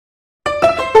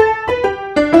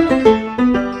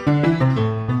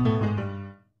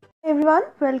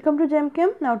everyone, welcome to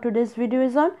GemChem. Now today's video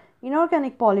is on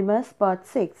Inorganic Polymers part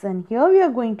 6 and here we are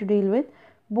going to deal with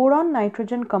boron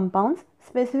nitrogen compounds,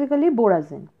 specifically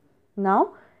Borazine.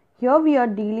 Now here we are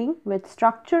dealing with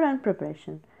structure and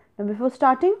preparation. Now before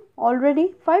starting,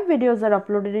 already 5 videos are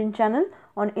uploaded in channel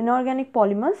on Inorganic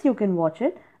Polymers. You can watch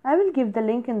it. I will give the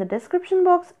link in the description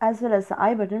box as well as the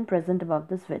I button present above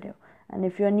this video. And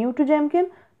if you are new to GemChem,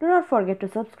 do not forget to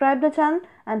subscribe the channel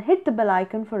and hit the bell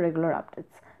icon for regular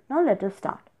updates. Now let us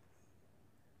start.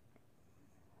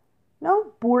 Now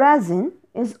Borazine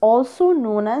is also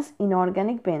known as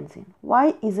inorganic benzene.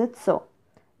 Why is it so?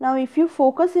 Now if you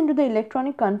focus into the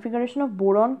electronic configuration of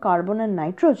boron, carbon and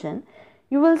nitrogen,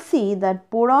 you will see that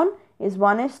boron is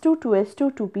 1s2,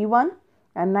 2s2, 2p1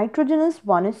 and nitrogen is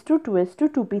 1s2, 2s2,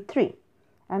 2p3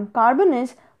 and carbon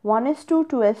is 1s2,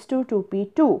 2s2,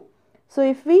 2p2. So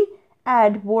if we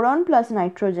add boron plus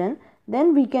nitrogen,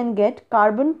 then we can get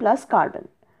carbon plus carbon.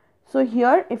 So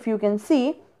here if you can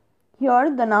see, here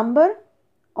the number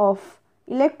of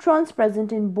electrons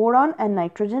present in boron and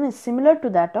nitrogen is similar to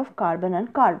that of carbon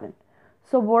and carbon.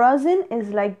 So Borazine is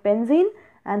like benzene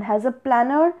and has a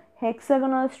planar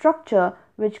hexagonal structure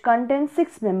which contains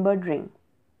 6-membered ring,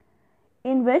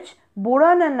 in which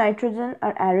boron and nitrogen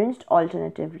are arranged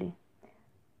alternatively.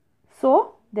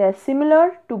 So they are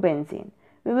similar to benzene.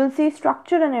 We will see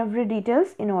structure and every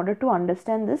details in order to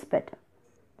understand this better.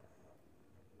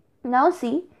 Now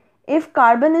see, if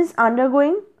carbon is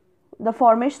undergoing the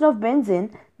formation of benzene,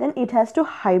 then it has to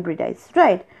hybridize,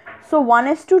 right? So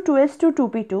 1s2, 2s2,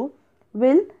 2p2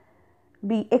 will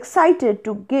be excited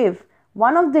to give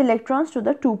one of the electrons to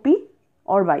the 2p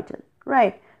orbital,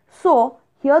 right? So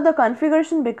here the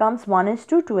configuration becomes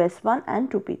 1s2, 2s1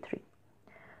 and 2p3.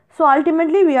 So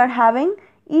ultimately we are having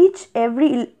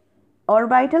every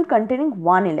orbital containing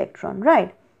one electron,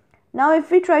 right? Now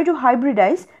if we try to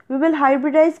hybridize, we will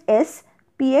hybridize S,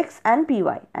 Px and Py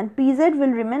and Pz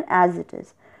will remain as it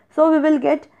is. So we will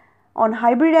get on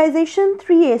hybridization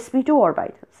 3 sp2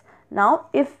 orbitals. Now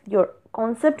if your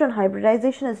concept on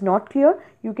hybridization is not clear,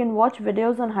 you can watch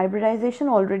videos on hybridization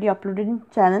already uploaded in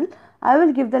channel. I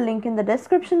will give the link in the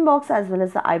description box as well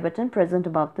as the I button present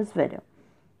above this video.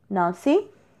 Now see,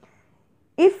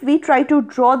 if we try to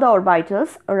draw the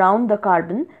orbitals around the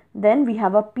carbon, then we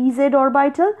have a Pz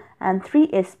orbital and 3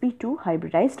 sp2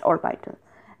 hybridized orbital.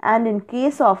 And in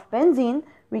case of benzene,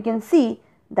 we can see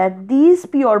that these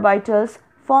p orbitals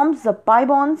forms the pi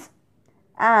bonds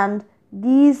and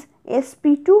these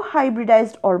sp2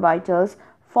 hybridized orbitals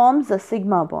forms the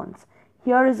sigma bonds.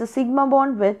 Here is a sigma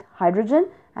bond with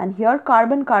hydrogen and here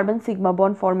carbon-carbon sigma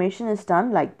bond formation is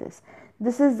done like this.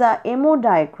 This is the MO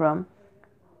diagram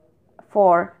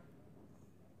for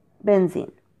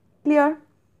benzene. Clear?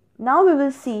 Now we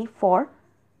will see for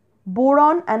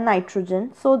boron and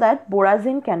nitrogen so that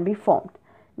Borazine can be formed.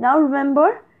 Now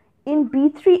remember, in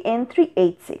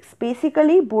B3N3H6,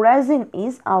 basically Borazine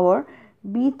is our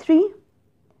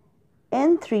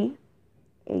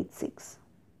B3N3H6.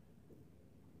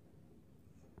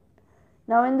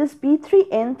 Now in this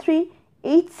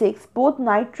B3N3H6, both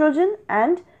nitrogen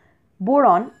and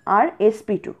boron are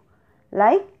sp2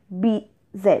 like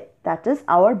Bz, that is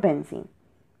our benzene.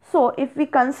 So if we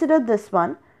consider this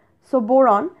one, so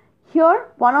boron, here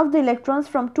one of the electrons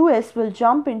from 2s will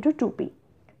jump into 2p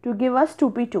to give us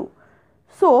 2p2.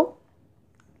 So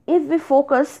if we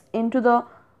focus into the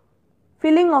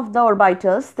filling of the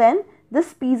orbitals, then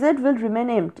this Pz will remain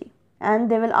empty and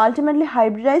they will ultimately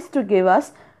hybridize to give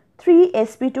us 3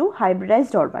 sp2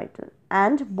 hybridized orbital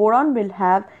and boron will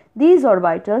have these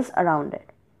orbitals around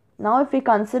it. Now if we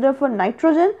consider for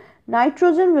nitrogen,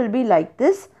 nitrogen will be like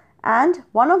this and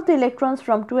one of the electrons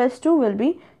from 2s2 will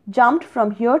be jumped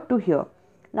from here to here.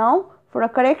 Now for a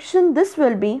correction, this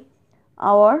will be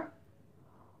our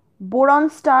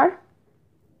boron star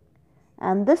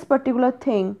and this particular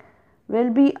thing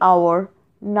will be our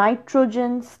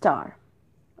nitrogen star.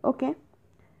 Okay.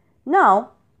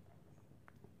 Now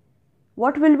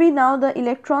what will be now the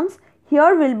electrons?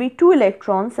 Here will be 2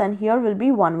 electrons and here will be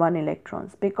 1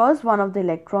 electrons because one of the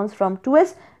electrons from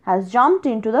 2s has jumped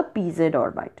into the Pz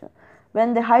orbital.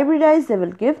 When they hybridize, they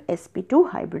will give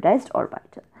sp2 hybridized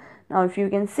orbital. Now if you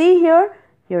can see here,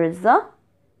 here is the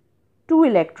 2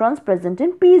 electrons present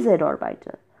in Pz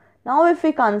orbital. Now if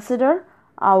we consider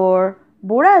our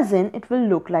Borazine, it will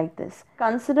look like this.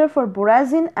 Consider for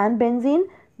Borazine and benzene,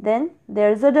 then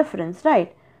there is a difference,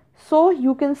 right? So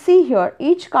you can see here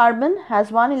each carbon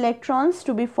has 1 electrons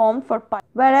to be formed for pi,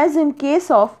 whereas in case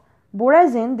of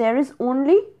Borazine there is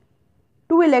only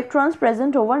 2 electrons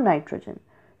present over nitrogen.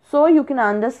 So you can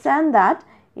understand that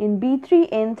in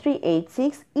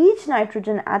B3N3H6, each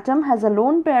nitrogen atom has a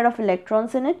lone pair of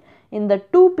electrons in it in the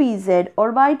 2pz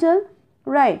orbital,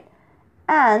 right?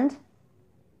 And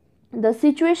the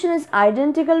situation is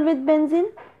identical with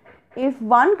benzene. If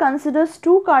one considers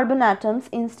 2 carbon atoms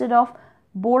instead of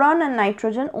boron and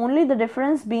nitrogen, only the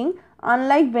difference being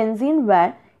unlike benzene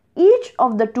where each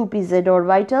of the 2pz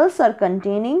orbitals are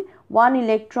containing 1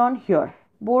 electron here.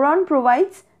 Boron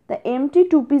provides the empty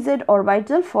 2pz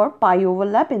orbital for pi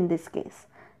overlap in this case.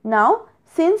 Now,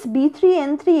 since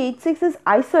B3N3H6 is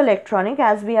isoelectronic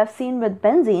as we have seen with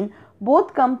benzene,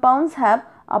 both compounds have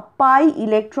a pi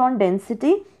electron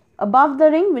density above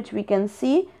the ring, which we can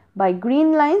see by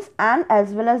green lines, and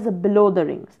as well as the below the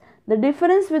rings. The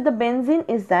difference with the benzene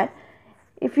is that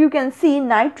if you can see,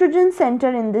 nitrogen center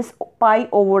in this pi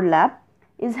overlap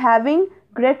is having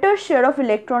greater share of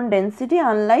electron density,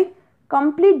 unlike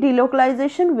complete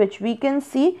delocalization which we can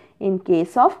see in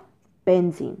case of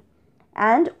benzene.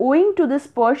 And owing to this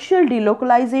partial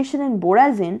delocalization in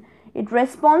Borazine, it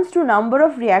responds to number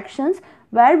of reactions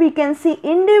where we can see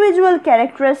individual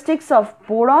characteristics of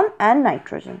boron and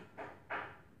nitrogen.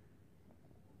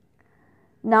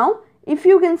 Now, if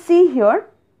you can see here,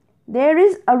 there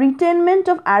is a retainment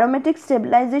of aromatic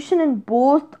stabilization in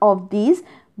both of these,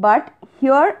 but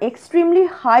here extremely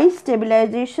high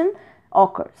stabilization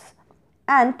occurs.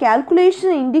 And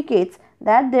calculation indicates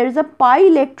that there is a pi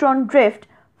electron drift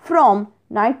from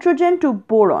nitrogen to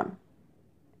boron,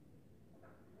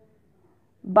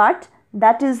 but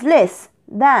that is less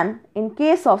than in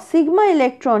case of sigma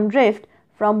electron drift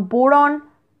from boron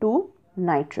to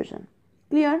nitrogen.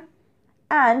 Clear?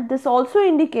 And this also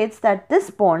indicates that this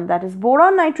bond, that is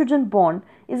boron nitrogen bond,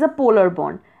 is a polar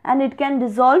bond and it can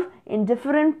dissolve in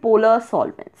different polar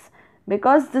solvents,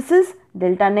 because this is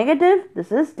delta negative,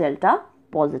 this is delta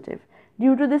positive.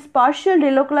 Due to this partial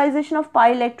delocalization of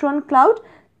pi electron cloud,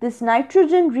 this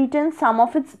nitrogen retains some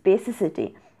of its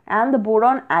basicity and the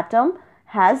boron atom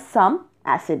has some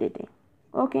acidity.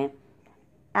 Okay.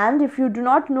 And if you do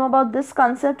not know about this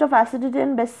concept of acidity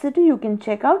and basicity, you can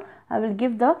check out. I will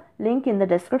give the link in the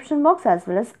description box as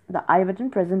well as the I button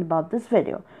present above this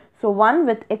video. So one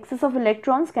with excess of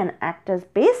electrons can act as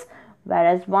base,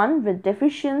 whereas one with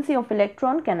deficiency of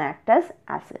electron can act as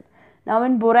acid. Now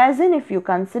in Borazine, if you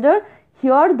consider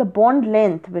here the bond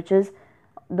length, which is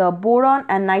the boron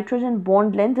and nitrogen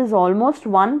bond length, is almost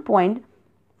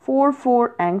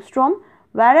 1.44 angstrom,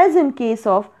 whereas in case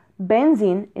of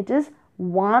benzene it is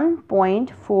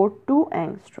 1.42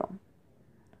 angstrom.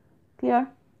 Clear?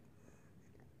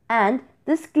 And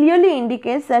this clearly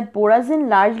indicates that Borazine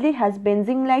largely has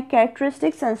benzene-like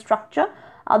characteristics and structure.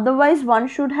 Otherwise, one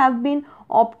should have been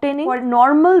obtaining for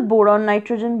normal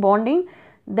boron-nitrogen bonding,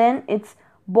 then its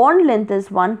bond length is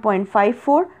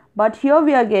 1.54, but here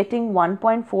we are getting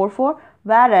 1.44,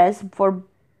 whereas for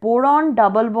boron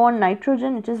double bond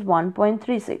nitrogen it is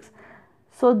 1.36.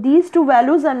 So these two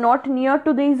values are not near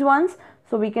to these ones,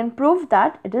 so we can prove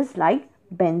that it is like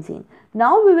benzene.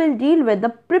 Now we will deal with the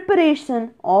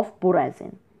preparation of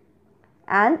Borazine,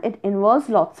 and it involves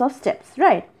lots of steps,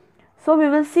 right? So we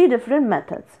will see different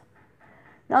methods.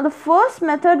 Now the first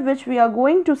method which we are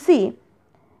going to see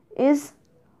is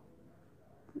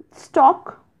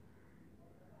Stock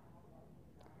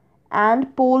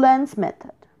and Poland's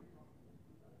method.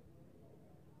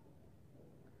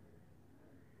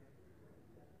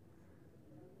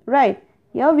 Right,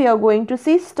 here we are going to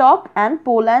see Stock and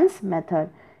Poland's method.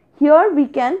 Here we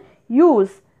can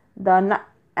use the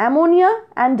ammonia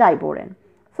and diboron.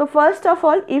 So first of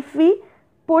all, if we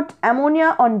put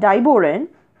ammonia on diboron,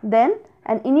 then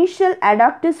an initial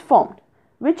adduct is formed,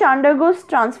 which undergoes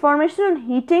transformation and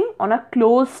heating on a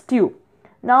closed tube.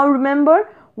 Now remember,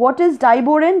 what is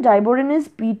diboron? Diboron is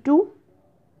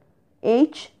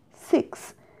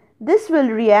B2H6. This will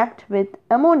react with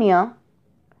ammonia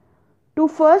to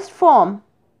first form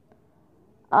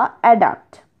a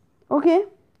adduct. Okay,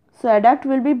 so adduct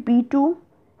will be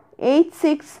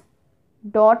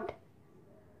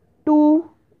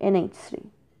B2H6.2NH3.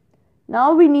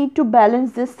 Now we need to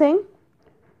balance this thing.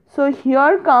 So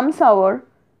here comes our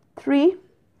 3,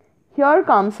 here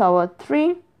comes our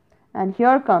 3, and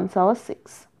here comes our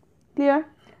 6. Clear?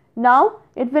 Now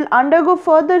it will undergo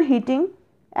further heating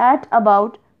at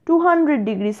about 200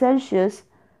 degrees Celsius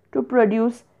to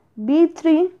produce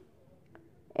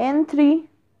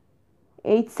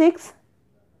B3N3H6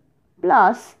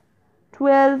 plus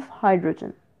 12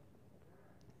 hydrogen.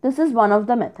 This is one of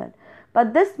the method,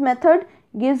 but this method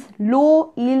gives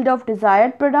low yield of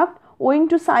desired product owing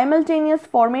to simultaneous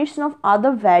formation of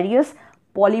other various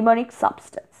polymeric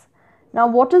substance. Now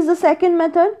what is the second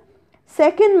method?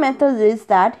 Second method is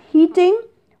that heating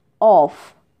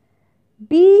of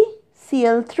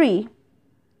BCl3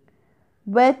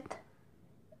 with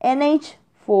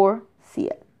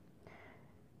NH4Cl.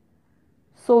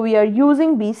 So we are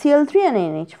using BCl3 and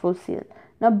NH4Cl.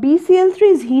 Now BCl3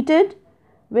 is heated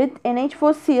with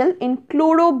NH4Cl in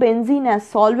chlorobenzene as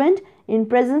solvent in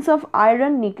presence of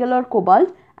iron, nickel or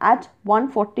cobalt at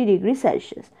 140 degrees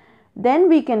Celsius. Then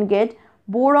we can get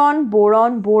boron,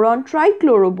 boron, boron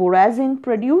trichloroborazine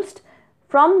produced.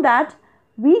 From that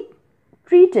we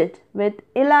treat it with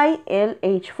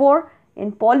LiLH4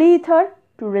 in polyether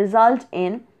to result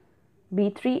in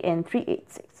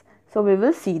B3N3H6. So we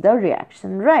will see the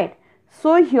reaction, right?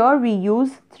 So here we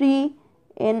use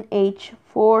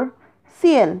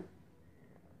 3NH4Cl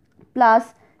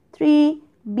plus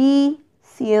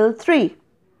 3BCl3.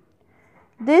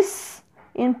 This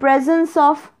in presence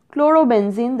of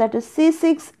chlorobenzene, that is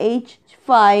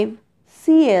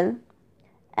C6H5Cl,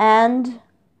 and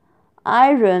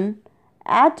iron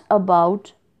at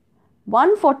about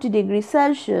 140 degrees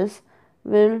Celsius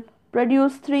will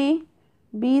produce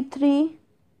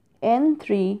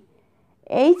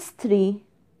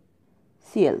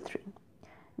 3B3N3H3Cl3.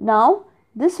 Now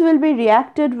this will be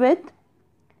reacted with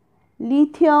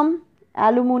lithium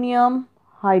aluminum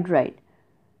hydride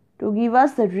to give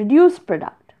us the reduced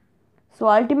product. So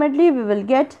ultimately we will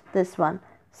get this one.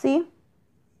 See,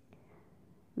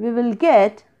 we will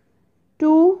get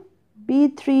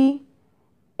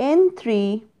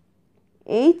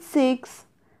 2B3N3H6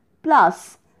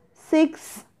 plus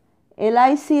 6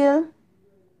 LiCl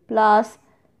plus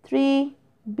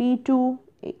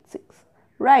 3B2H6.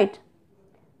 Right.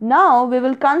 Now we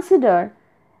will consider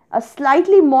a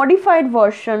slightly modified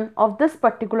version of this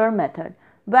particular method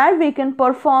where we can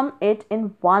perform it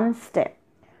in one step.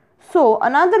 So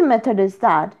another method is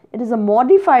that it is a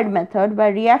modified method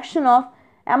where reaction of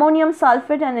ammonium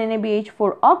sulfate and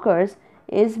NaBH4 occurs.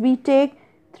 Is we take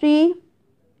 3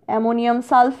 ammonium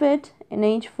sulfate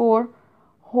NH4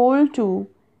 whole 2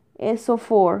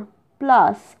 SO4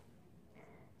 plus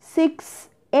 6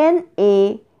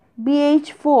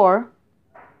 NaBH4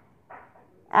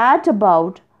 at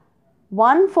about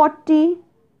 140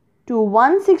 to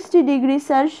 160 degrees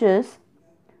Celsius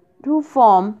to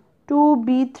form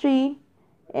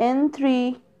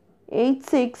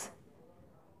 2B3N3H6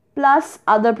 plus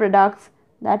other products,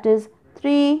 that is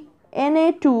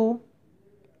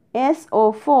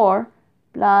 3Na2SO4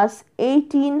 plus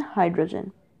 18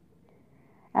 hydrogen.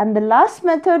 And the last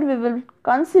method we will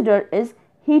consider is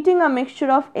heating a mixture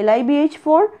of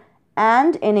LiBH4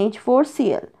 and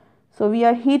NH4Cl. So we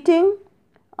are heating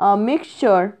a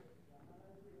mixture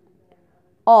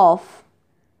of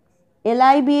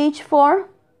LiBH4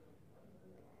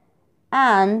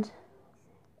 and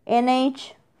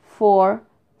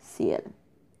NH4Cl.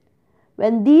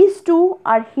 When these two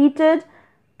are heated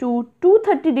to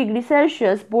 230 degrees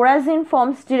Celsius, Borazine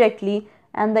forms directly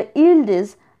and the yield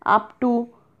is up to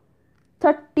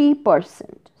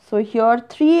 30%. So here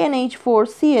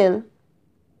 3NH4Cl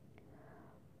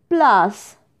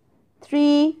plus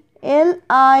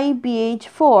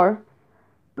 3LiBH4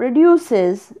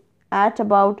 produces at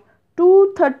about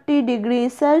 230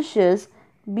 degrees Celsius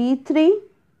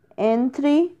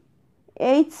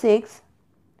B3N3H6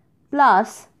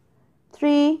 plus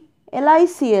 3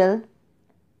 LiCl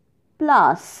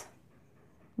plus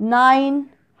 9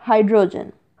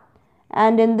 hydrogen,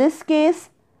 and in this case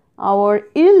our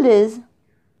yield is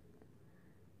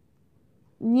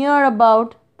near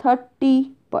about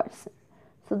 30%.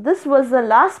 So this was the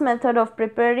last method of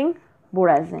preparing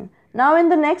Borazine. Now in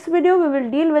the next video we will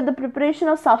deal with the preparation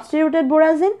of substituted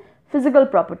Borazine, physical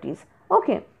properties.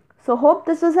 Okay, so hope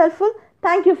this was helpful.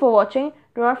 Thank you for watching.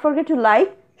 Do not forget to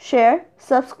like, share,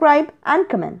 subscribe and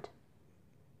comment.